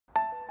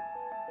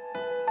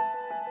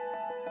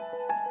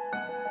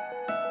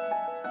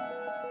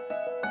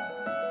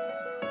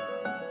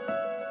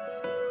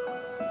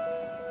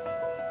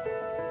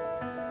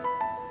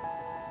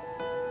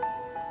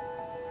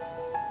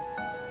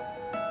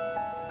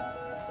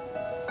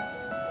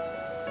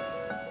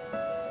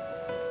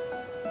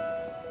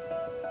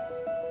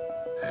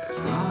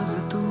साज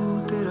तू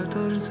तेरा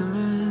तर्ज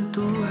में,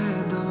 तू है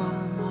दवा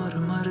और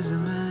मर्ज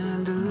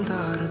में,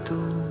 दिलदार तू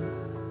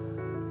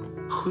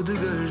खुद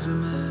गर्ज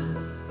में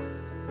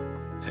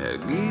है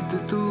गीत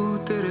तू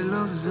तेरे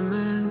लफ्ज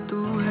में,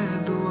 तू है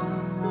दुआ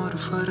और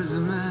फर्ज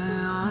में,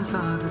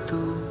 आजाद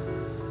तू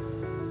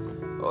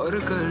और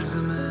कर्ज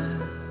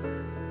में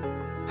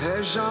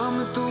है शाम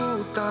तू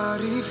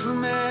तारीफ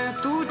में,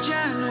 तू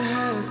चैन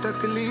है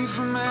तकलीफ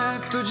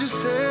में,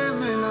 तुझसे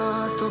मिला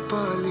तो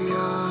पा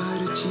लिया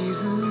हर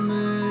चीज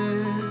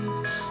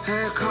में,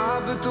 है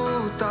ख्वाब तू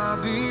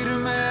ताबीर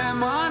में,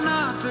 माना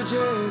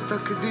तुझे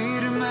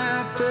तकदीर में,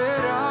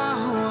 तेरा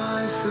हुआ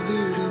इस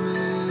भीड़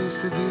में,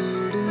 इस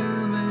भीड़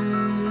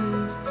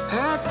में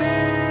है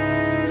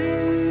तेरी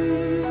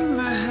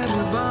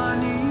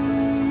मेहरबानी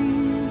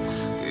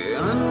के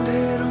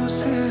अंधेरों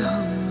से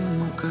हम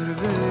मुकर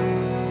गए,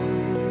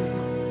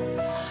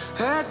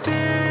 है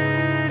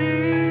तेरी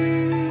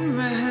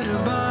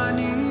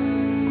मेहरबानी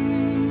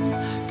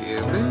के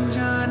बिन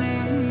जाने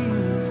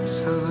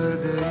सवर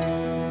गए।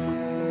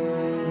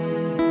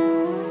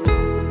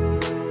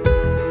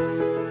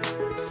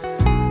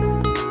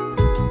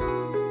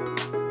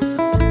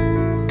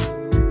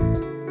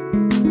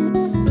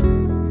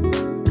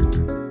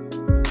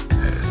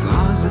 है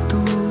साज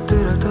तू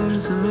तेरा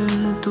तर्ज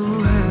में, तू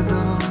है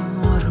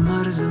दवा और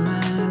मर्ज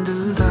में,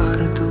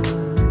 दिलदार तू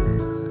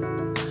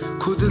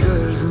खुद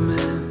गर्ज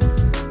में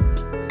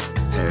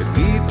है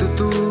गीत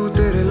तू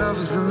तेरे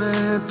लफ्ज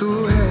में, तू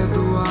है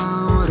दुआ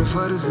और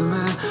फर्ज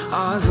में,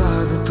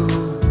 आजाद तू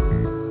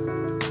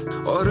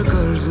और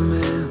कर्ज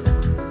में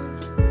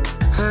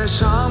है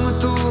शाम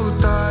तू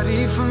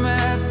तारीफ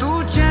में, तू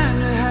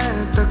चैन है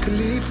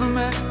तकलीफ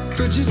में,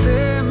 तुझसे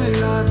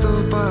मिला तो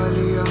पा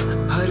लिया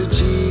हर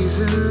चीज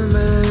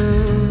में,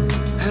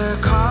 है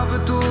ख्वाब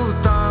तू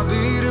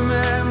ताबीर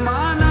में,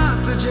 माना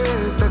तुझे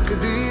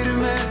तकदीर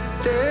में,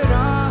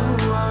 तेरा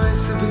हुआ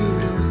इस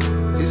भीड़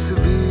में, इस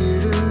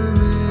भीड़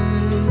में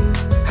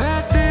है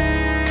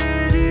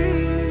तेरी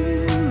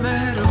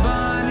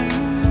मेहरबानी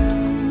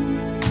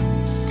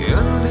के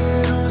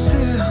अंधेरों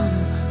से हम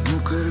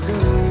मुकर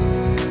गए,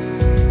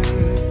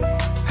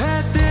 है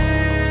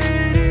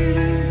तेरी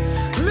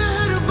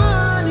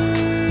मेहरबानी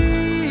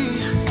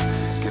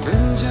के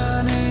बिन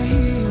जाने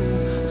ही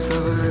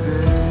सवर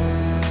गए।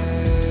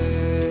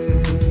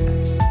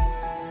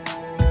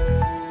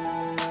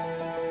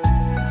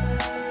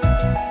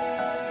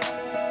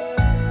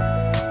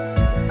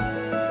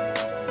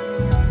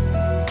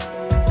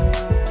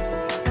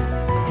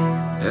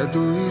 है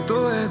तू ही तो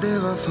है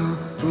बेवफा,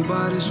 तू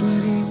बारिश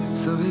मेरी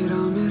सवेरा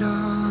मेरा,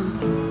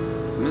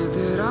 मैं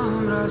तेरा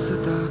हम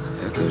रास्ता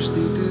है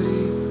कश्ती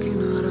तेरी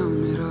किनारा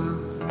मेरा,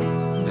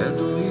 है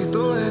तू ही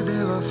तो है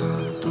बेवफा,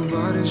 तू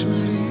बारिश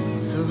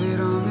मेरी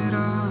सवेरा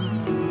मेरा,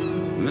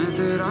 मैं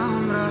तेरा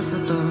हम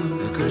रास्ता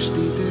है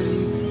कश्ती तेरी